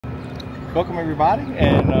Welcome everybody,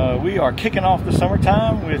 and we are kicking off the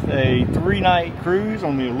summertime with a 3-night cruise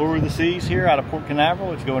on the Allure of the Seas here out of Port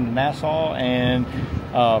Canaveral. It's going to Nassau and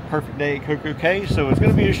perfect day at Coco Cay, so it's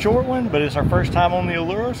going to be a short one, but it's our first time on the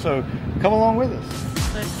Allure, so come along with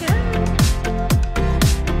us. Let's go.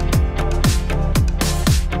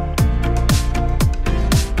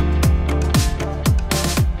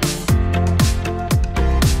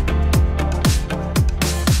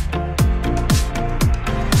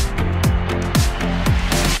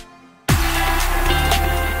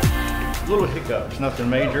 Little hiccups, nothing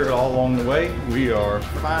major all along the way. We are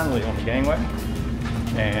finally on the gangway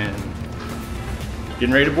and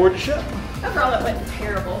getting ready to board the ship. Overall, it went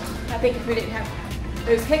terrible. I think if we didn't have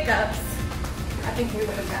those hiccups, I think we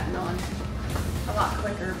would have gotten on a lot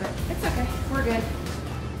quicker, but it's okay. We're good.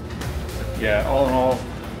 Yeah, all in all,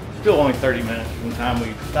 still only 30 minutes from the time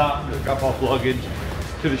we stopped to drop off luggage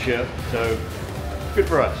to the ship, so good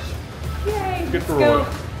for us. Yay! Good for Roy.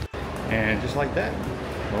 And just like that,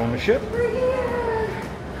 we're on the ship. We're here.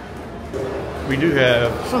 We do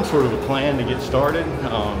have some sort of a plan to get started.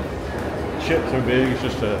 The ship's so big, it's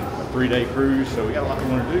just a 3-day cruise, so we got a lot we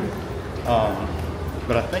want to do.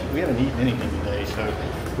 But I think we haven't eaten anything today, so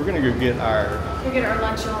we're gonna go get our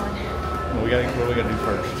lunch on. Well, what we gotta do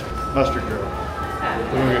first? Mustard grill.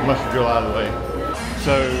 We're gonna get mustard grill out of the way.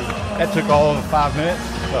 So that took all of 5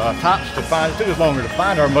 minutes tops to find. It took us longer to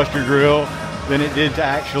find our mustard grill than it did to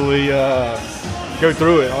actually go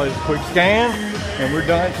through it. All this quick scan, and we're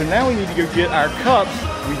done. So now we need to go get our cups.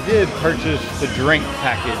 We did purchase the drink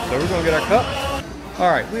package, so we're gonna get our cups.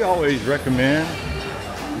 All right, we always recommend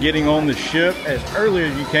getting on the ship as early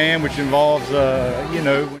as you can, which involves, you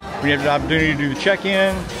know, when you have the opportunity to do the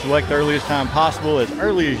check-in, select the earliest time possible as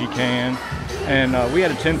early as you can. And we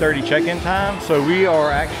had a 10:30 check-in time, so we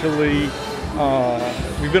are actually,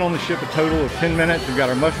 we've been on the ship a total of 10 minutes. We've got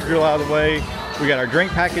our mustard grill out of the way. We got our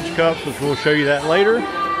drink package cups, which we'll show you that later.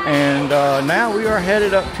 And now we are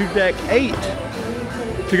headed up to deck 8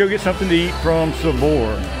 to go get something to eat from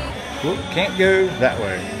Sabor. Well, can't go that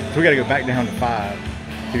way, so we gotta go back down to 5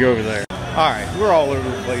 to go over there. All right, we're all over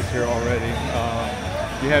the place here already.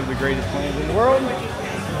 You have the greatest plans in the world,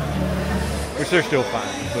 which they're still fine,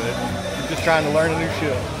 but you're just trying to learn a new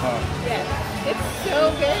ship. Yeah, it's so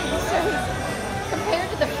good. So compared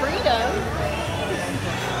to the Freedom,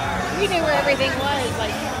 we knew where everything was,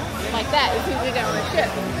 like that, as soon as we got on the ship.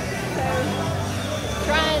 So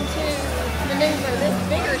trying to maneuver this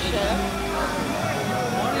bigger ship.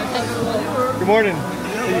 Good morning.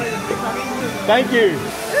 Thank you.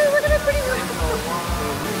 Ooh, we're gonna pretty much.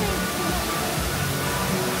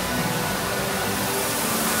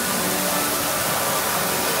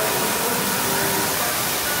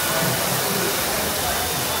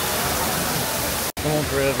 Come on,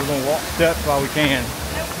 Terese, we're gonna walk steps while we can.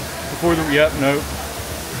 Before the, yep, nope.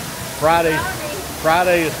 Friday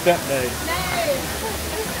is step day. No. I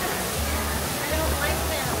don't like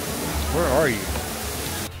them. Where are you?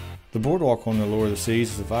 The boardwalk on the Allure of the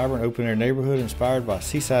Seas is a vibrant open-air neighborhood inspired by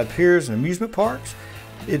seaside piers and amusement parks.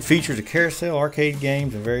 It features a carousel, arcade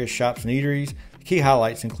games, and various shops and eateries. The key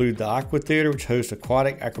highlights include the Aqua Theater, which hosts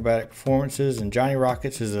aquatic acrobatic performances, and Johnny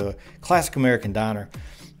Rockets is a classic American diner.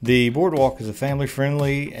 The boardwalk is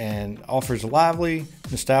family-friendly and offers a lively,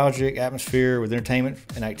 nostalgic atmosphere with entertainment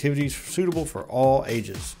and activities suitable for all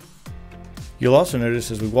ages. You'll also notice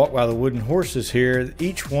as we walk by the wooden horses here,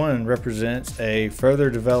 each one represents a further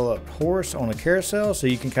developed horse on a carousel, so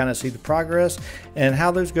you can kind of see the progress and how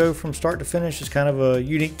those go from start to finish is kind of a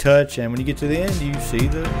unique touch, and when you get to the end you see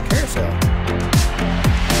the carousel.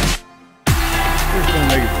 We're just going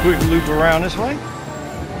to make a quick loop around this way.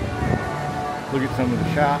 Look at some of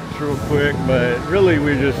the shops real quick, but really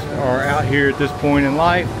we just are out here at this point in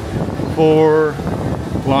life for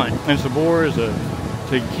lunch. And Sabor is a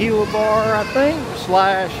tequila bar, I think,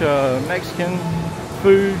 slash Mexican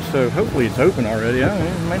food, so hopefully it's open already. I don't know,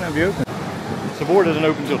 it may not be open. Sabor doesn't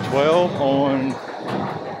open until 12 on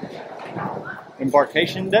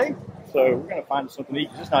Embarkation day, so we're gonna find something to eat.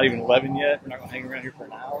 It's not even 11 yet. We're not gonna hang around here for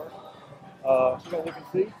an hour. So we're gonna look and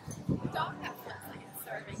see.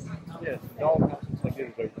 Yes, dog house looks like it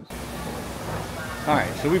is open.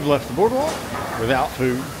 Alright, so we've left the boardwalk without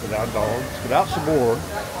food, without dogs, without Sabor.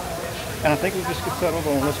 And I think we'll just get settled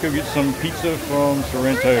on, let's go get some pizza from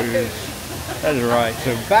Sorrento's. That is right.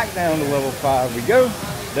 So back down to level 5 we go,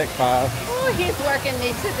 deck 5. Oh, he's working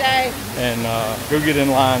me today. And go get in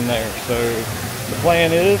line there. So the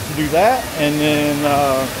plan is to do that, and then,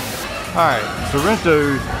 alright,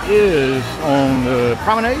 Sorrento's is on the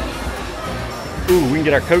promenade. Ooh, we can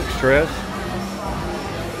get our Coke stress.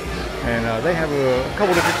 And they have a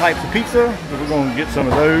couple different types of pizza. So we're going to get some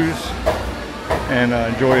of those. and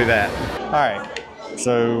enjoy that. All right,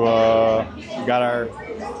 so we got our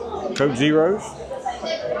Coke Zeros.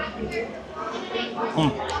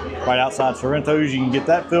 Right outside Sorrento's, you can get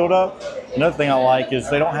that filled up. Another thing I like is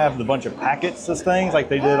they don't have the bunch of packets of things like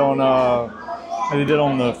they did on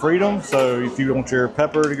the Freedom. So if you want your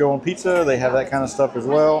pepper to go on pizza, they have that kind of stuff as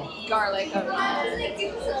well. Garlic.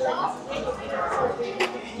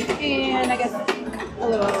 And I guess a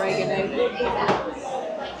little oregano.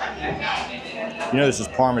 You know this is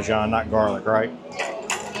Parmesan, not garlic, right?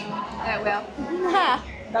 Oh, well.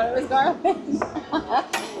 Thought it was garlic.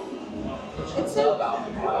 It's so good.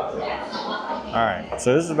 All right,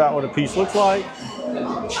 so this is about what a piece looks like.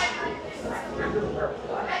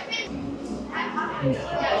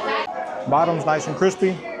 Bottom's nice and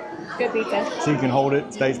crispy. Good pizza. So you can hold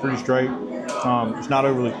it, stays pretty straight. It's not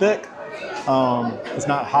overly thick. It's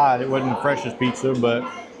not hot. It wasn't the freshest pizza, but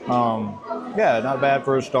yeah, not bad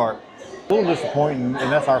for a start. A little disappointing,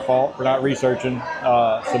 and that's our fault for not researching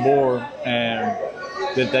Sabor and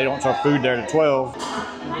that they don't serve food there to 12.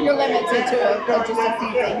 You're limited to just a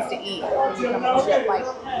few things to eat when you come on ship, like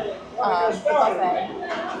the buffet,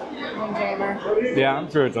 Windjammer. Yeah, I'm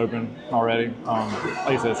sure it's open already. Like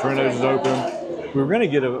I said, Sorrento's is open. We were going to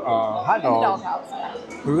get a hot dog.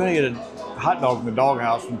 We were going to get a hot dog in the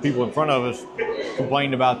doghouse, and people in front of us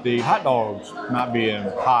complained about the hot dogs not being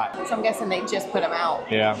hot. So I'm guessing they just put them out.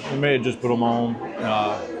 Yeah, we may have just put them on.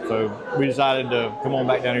 So we decided to come on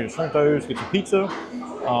back down here to Sorrento's, get some pizza,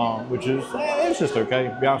 which is, it's just okay,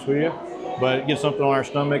 to be honest with you. But get something on our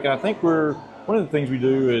stomach. I think one of the things we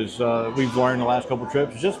do is, we've learned the last couple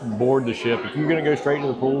trips, is just board the ship. If you're gonna go straight to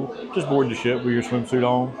the pool, just board the ship with your swimsuit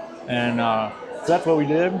on. And so that's what we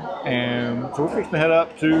did. And so we're fixing to head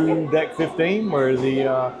up to deck 15 where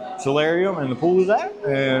the solarium and the pool is at,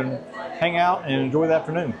 and hang out and enjoy the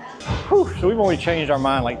afternoon. Whew, so we've only changed our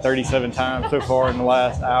mind like 37 times so far in the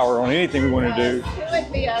last hour on anything we want to do. It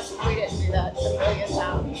wouldn't be us if we didn't do that the biggest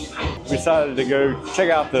time. We decided to go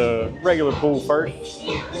check out the regular pool first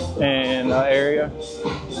and area,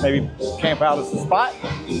 maybe camp out at the spot.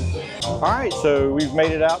 All right, so we've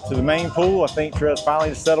made it out to the main pool. I think Terese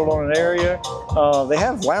finally settled on an area. They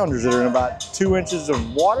have loungers that are in about 2 inches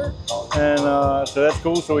of water, and so that's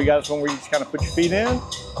cool. So we got this one where you just kind of put your feet in,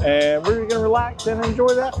 and we're gonna relax and enjoy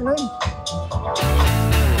the afternoon.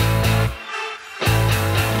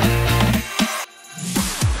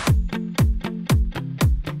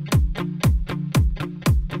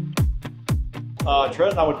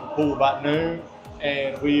 Terese and I went to the pool about noon,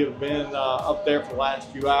 and we have been up there for the last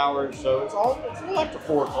few hours, so it's a little after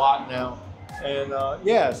 4 o'clock now. And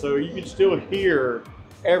yeah, so you can still hear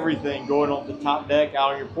everything going on the top deck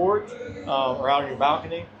out on your porch or out on your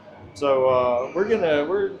balcony. So we're in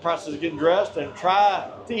the process of getting dressed and try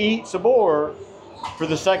to eat Sabor for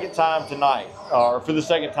the second time tonight, or for the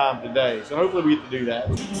second time today. So hopefully we get to do that.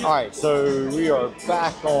 All right, so we are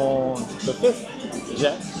back on the 5th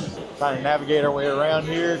jet, trying to navigate our way around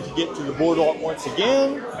here to get to the boardwalk once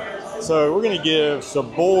again. So we're gonna give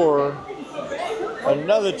Sabor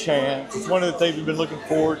another chance. It's one of the things we've been looking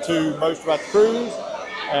forward to most about the cruise,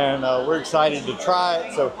 and we're excited to try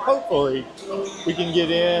it. So hopefully we can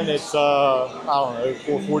get in. It's I don't know,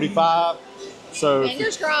 4:45. So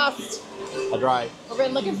fingers crossed. That's right. We've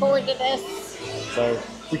been looking forward to this. So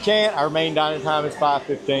we can't. Our main dining time is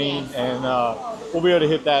 5:15, and we'll be able to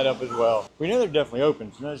hit that up as well. We know they're definitely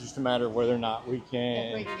open, so it's just a matter of whether or not we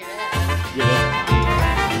can get in.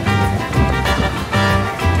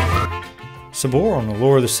 Sabor on the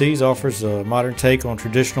Allure of the Seas offers a modern take on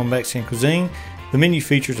traditional Mexican cuisine. The menu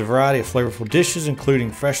features a variety of flavorful dishes,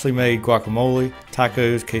 including freshly made guacamole,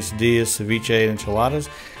 tacos, quesadillas, ceviche, and enchiladas.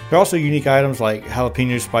 There are also unique items like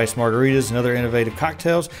jalapeno spiced margaritas and other innovative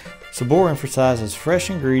cocktails. Sabor emphasizes fresh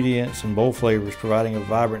ingredients and bold flavors, providing a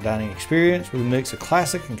vibrant dining experience with a mix of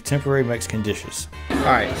classic and contemporary Mexican dishes.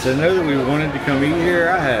 Alright, so now that we wanted to come eat here,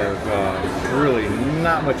 I have really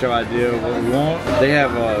not much of an idea of what we want. They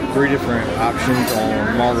have 3 different options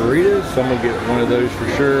on margaritas, so I'm going to get one of those for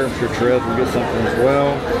sure. I'm sure Terese will get something as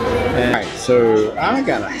well. Alright, so I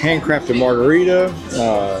got a handcrafted margarita.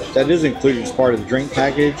 That is included as part of the drink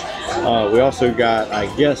package. We also got, I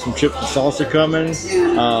guess, some chips and salsa coming.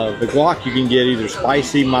 The guac you can get either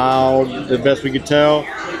spicy, mild, the best we could tell.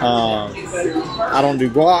 I don't do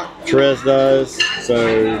guac, Terese does, so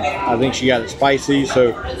I think she got it spicy.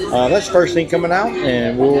 So that's the first thing coming out,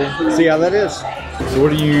 and we'll see how that is. So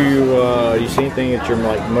what do you see anything that you're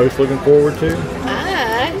like most looking forward to?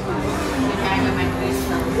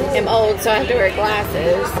 I'm old, so I have to wear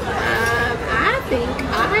glasses. I think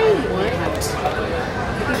I want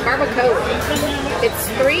barbacoa. It's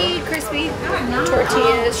 3 crispy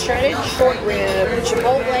tortillas, shredded short rib,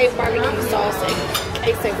 chipotle barbecue sauce, and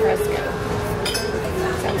queso fresco.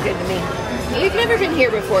 Sounds good to me. You've never been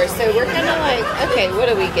here before, so we're kind of like, okay, what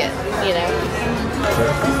do we get, you know?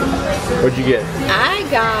 What'd you get? I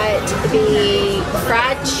got the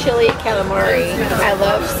fried chili calamari. I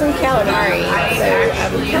love some calamari, so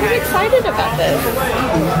I'm kind of excited about this.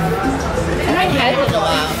 I haven't had it in a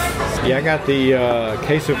while. Yeah, I got the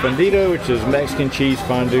queso fundido, which is Mexican cheese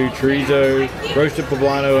fondue, chorizo, roasted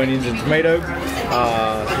poblano, onions, and tomato.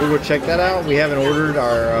 We'll go check that out. We haven't ordered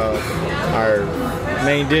our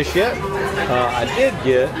main dish yet. I did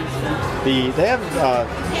get they have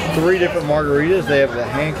 3 different margaritas. They have the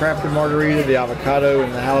handcrafted margarita, the avocado,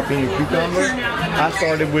 and the jalapeno cucumber. I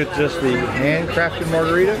started with just the handcrafted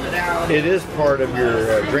margarita. It is part of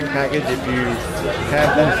your drink package if you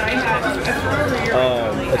have that.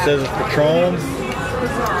 It says it's Patron,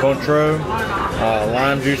 Contro,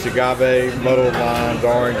 lime juice, agave, muddled limes,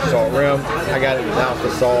 orange, salt rim. I got it without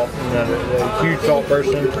the salt. I'm a huge salt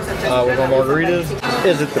person with my margaritas.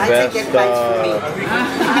 Is it the best margarita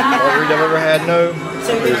I've ever had? No.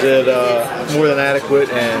 Is it more than adequate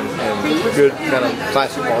and good kind of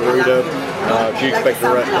classic margarita? If you expect a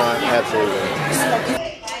restaurant, absolutely.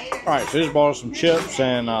 Alright, so just bought us some chips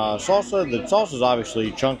and salsa. The salsa is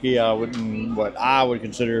obviously chunky. What I would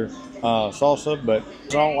consider salsa, but I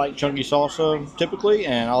don't like chunky salsa typically,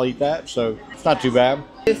 and I'll eat that, so it's not too bad.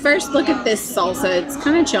 First, look at this salsa. It's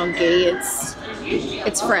kind of chunky.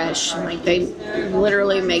 It's fresh. Like, they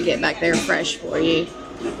literally make it back there fresh for you.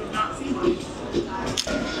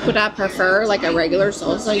 Would I prefer like a regular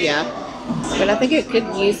salsa? Yeah, but I think it could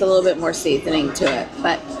use a little bit more seasoning to it.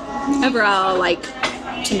 But overall, like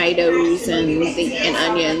tomatoes and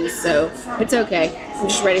onions, so it's okay. I'm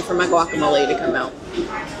just ready for my guacamole to come out.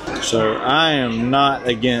 So I am not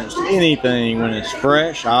against anything when it's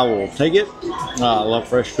fresh. I will take it. I love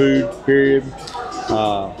fresh food, period.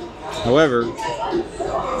 However,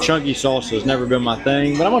 chunky salsa has never been my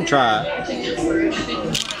thing, but I'm gonna try it.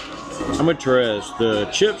 I'm with Terese. The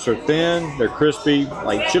chips are thin, they're crispy,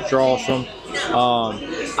 like chips are awesome.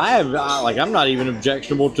 I'm not even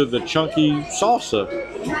objectionable to the chunky salsa,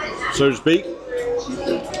 so to speak.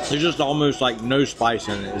 There's just almost like no spice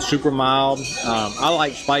in it. It's super mild. I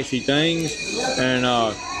like spicy things, and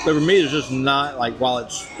but for me, it's just not like, while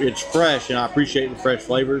it's fresh and I appreciate the fresh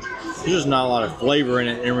flavors, there's just not a lot of flavor in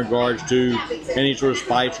it in regards to any sort of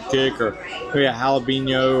spice or kick, or maybe a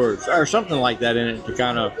jalapeno or something like that in it to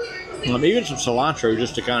kind of, even some cilantro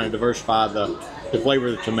just to kind of diversify the flavor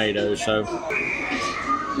of the tomatoes. So.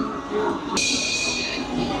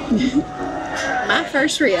 My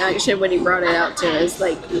first reaction when he brought it out to us,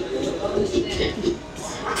 like,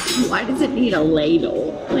 why does it need a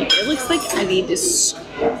ladle? Like, it looks like I need to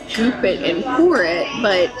scoop it and pour it,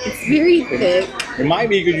 but it's very thick. It might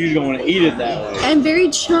be because you don't want to eat it that way. And very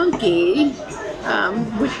chunky,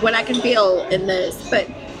 with what I can feel in this. But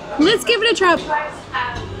let's give it a try.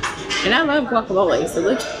 And I love guacamole, so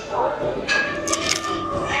let's.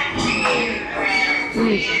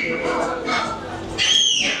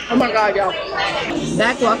 Oh my God, y'all.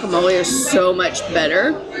 That guacamole is so much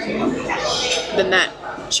better than that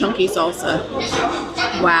chunky salsa.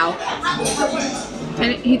 Wow.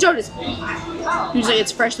 And he told us, usually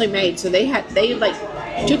it's freshly made, so they like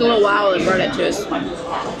took a little while and brought it to us.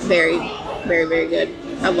 Very, very, very good.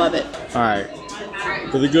 I love it. All right.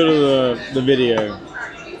 For the good of the video,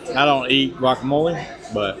 I don't eat guacamole,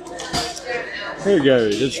 but here it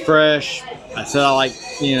goes. It's fresh. I said I like,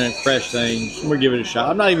 fresh things. I'm gonna give it a shot.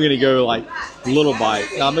 I'm not even gonna go like little bite.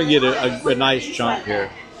 I'm gonna get a nice chunk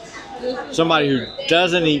here. Somebody who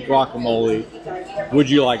doesn't eat guacamole, would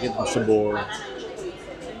you like it from Sabor?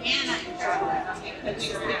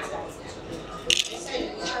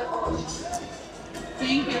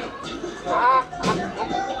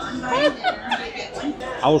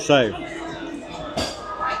 I will say,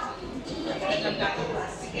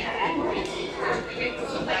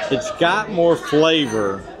 it's got more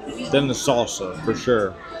flavor than the salsa, for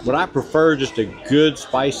sure. Would I prefer just a good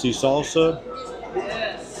spicy salsa?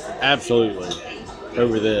 Absolutely,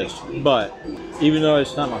 over this. But even though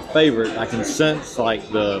it's not my favorite, I can sense like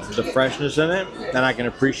the freshness in it, and I can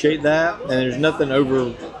appreciate that. And there's nothing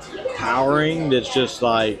overpowering that's just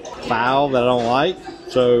like foul that I don't like.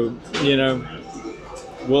 So,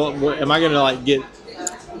 well, am I gonna like get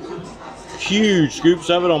huge scoops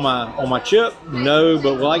of it on my chip? No,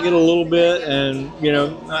 but will I get a little bit and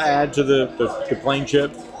I add to the plain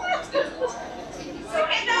chip?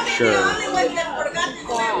 Sure.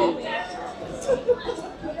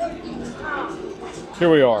 Here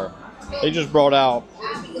we are. They just brought out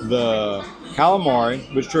the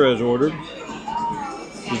calamari, which Terese ordered.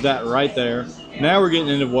 Is that right there. Now we're getting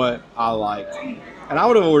into what I like. And I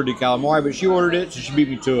would have ordered the calamari, but she ordered it, so she beat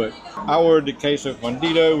me to it. I ordered the queso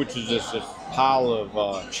fundido, which is just this pile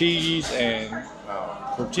of cheese and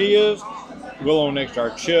tortillas. Go along next to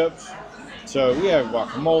our chips. So we have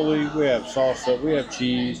guacamole, we have salsa, we have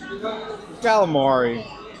cheese, calamari.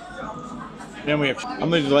 Then we have. I'm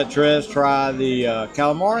going to let Terese try the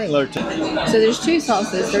calamari and let her. So there's two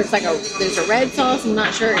sauces. There's a red sauce. I'm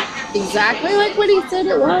not sure exactly like what he said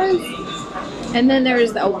it was. And then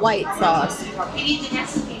there's a white sauce.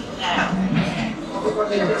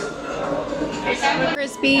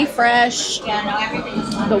 Crispy, fresh.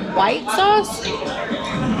 The white sauce.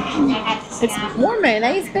 It's more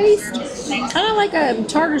mayonnaise based. Kind of like a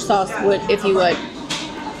tartar sauce would, if you would.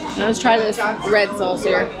 Now let's try this red sauce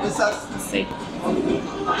here. Let's see.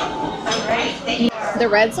 The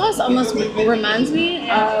red sauce almost reminds me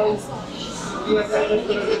of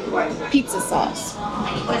pizza sauce.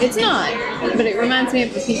 It's not, but it reminds me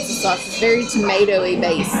of the pizza sauce. It's very tomatoey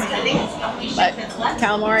based. But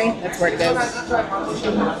calamari, that's where it goes.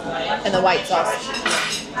 And the white sauce.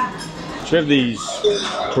 So we have these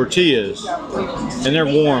tortillas, and they're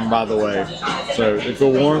warm, by the way. So they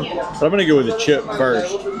feel warm. But I'm going to go with the chip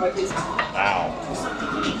first. Wow.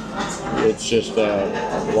 It's just,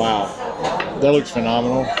 wow. That looks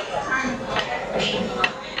phenomenal.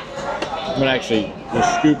 I'm going to actually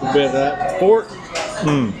just scoop a bit of that fork.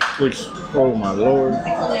 Which, oh my Lord.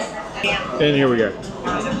 And here we go.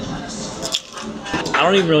 I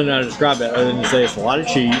don't even really know how to describe that other than to say it's a lot of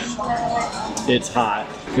cheese. It's hot.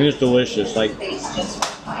 And it's delicious. Like,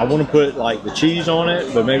 I want to put like the cheese on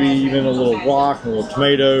it, but maybe even a little guac, a little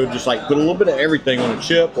tomato, just like put a little bit of everything on a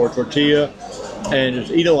chip or a tortilla and just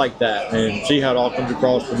eat it like that and see how it all comes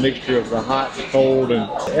across, the mixture of the hot, the cold, and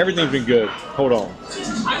everything's been good. Hold on.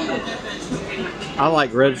 I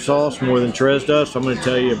like red sauce more than Terese does, so I'm going to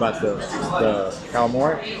tell you about the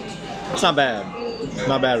calamari. It's not bad.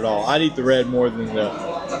 Not bad at all. I'd eat the red more than the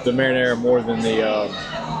marinara more than the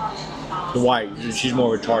white. She's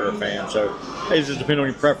more of a tartar fan, so it just depends on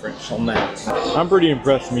your preference on that. I'm pretty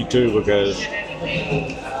impressed with me too, because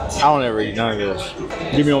I don't ever eat none of this.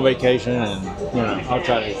 Get me on vacation and, you know, I'll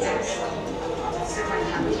try to eat this.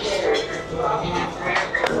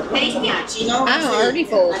 I'm already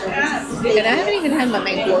full. And I haven't even had my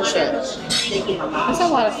main course yet. That's a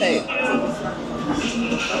lot of food.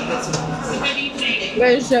 But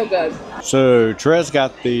it's so good. So Terese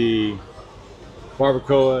got the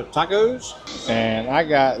barbacoa tacos, and I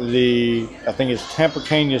got the, I think it's Tampa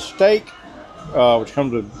Cana steak, which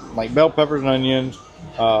comes with like bell peppers and onions,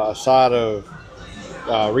 a side of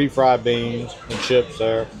refried beans and chips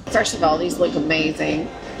there. First of all, these look amazing.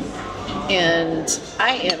 And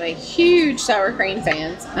I am a huge sour cream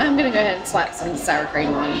fan. So I'm going to go ahead and slap some sour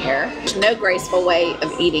cream on here. There's no graceful way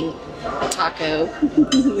of eating a taco.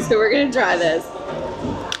 So we're going to try this.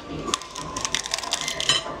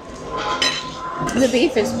 The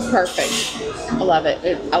beef is perfect. I love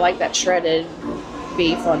it. I like that shredded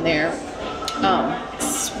beef on there.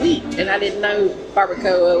 It's sweet. And I didn't know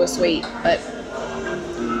barbacoa was sweet, but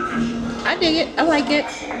I dig it. I like it.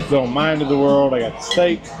 So my end of the world, I got the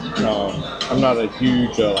steak. I'm not a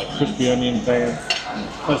huge like crispy onion fan.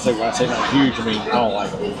 Let's say when I say not huge, I mean I don't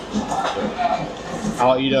like them. So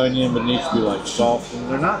I'll eat onion, but it needs to be like soft, and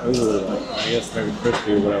they're not overly like, I guess maybe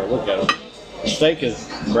crispy or whatever. Look at them. The steak is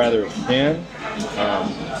rather thin.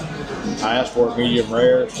 I asked for it medium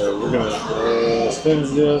rare, so we're gonna as thin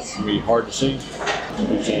as this. It's gonna be hard to see.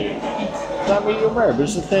 It's not medium rare, but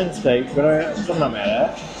it's a thin steak. But I'm not mad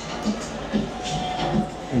at it.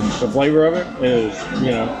 The flavor of it is,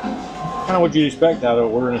 you know, kind of what you'd expect out of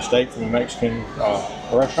ordering a steak from a Mexican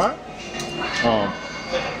restaurant.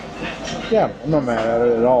 Yeah, I'm not mad at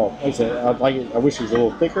it at all. Like I said, I like it. I wish it was a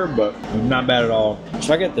little thicker, but not bad at all.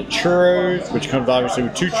 So I got the churros, which comes obviously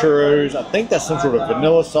with 2 churros. I think that's some sort of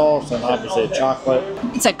vanilla sauce and obviously a chocolate.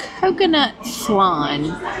 It's a coconut flan.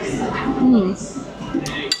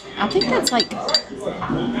 I think that's like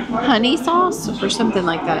honey sauce or something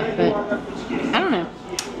like that, but I don't know.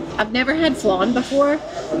 I've never had flan before,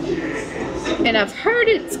 and I've heard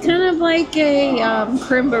it's kind of like a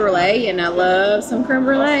creme brulee, and I love some creme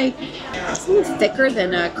brulee. It's a little thicker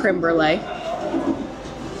than a creme brulee.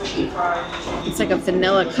 It's like a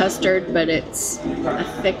vanilla custard, but it's a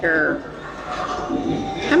thicker.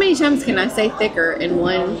 How many times can I say thicker in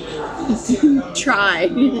one try?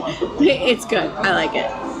 It's good. I like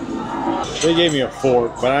it. They gave me a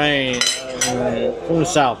fork, but I ain't from the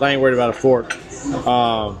South. I ain't worried about a fork.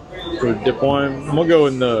 for dip on. I'm gonna go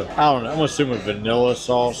in the, I don't know, I'm gonna assume a vanilla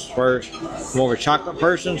sauce first. I'm more of a chocolate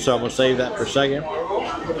person, so I'm gonna save that for a second.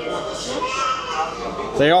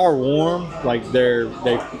 They are warm, like they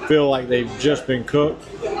feel like they've just been cooked.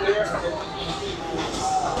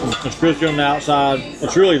 It's crispy on the outside.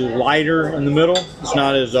 It's really lighter in the middle. It's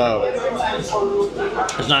not as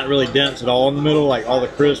it's not really dense at all in the middle, like all the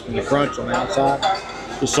crisp and the crunch on the outside.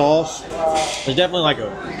 The sauce is definitely like a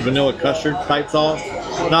vanilla custard type sauce.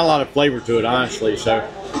 Not a lot of flavor to it, honestly. So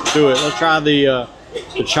do it. Let's try the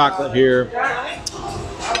chocolate here,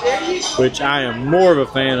 which I am more of a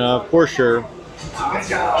fan of for sure.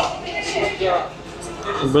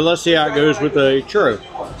 But let's see how it goes with the churro.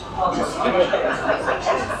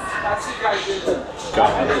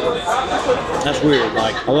 God, that's weird.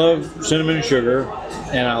 Like, I love cinnamon and sugar,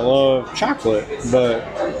 and I love chocolate, but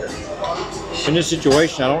in this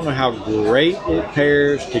situation, I don't know how great it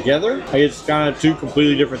pairs together. Like, it's kind of two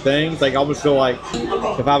completely different things. Like, I almost feel like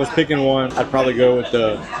if I was picking one, I'd probably go with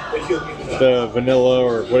the vanilla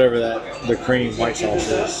or whatever the cream white sauce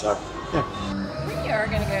is. So, yeah. We are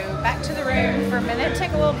going to go back to the room for a minute,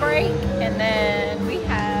 take a little break, and then we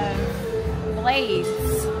have Blaze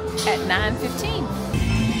at 9:15.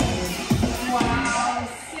 Wow,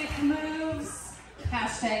 sick moves.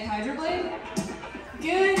 Hashtag Hydroblade.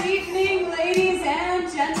 Good evening, ladies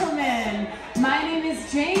and gentlemen. My name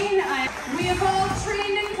is Jane. We have all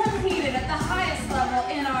trained and competed at the highest level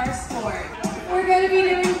in our sport. We're going to be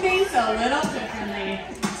doing things a little differently.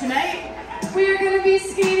 Tonight, we are going to be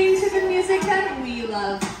skating to the music that we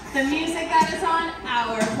love, the music that is on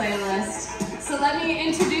our playlist. So let me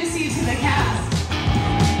introduce you to the cast.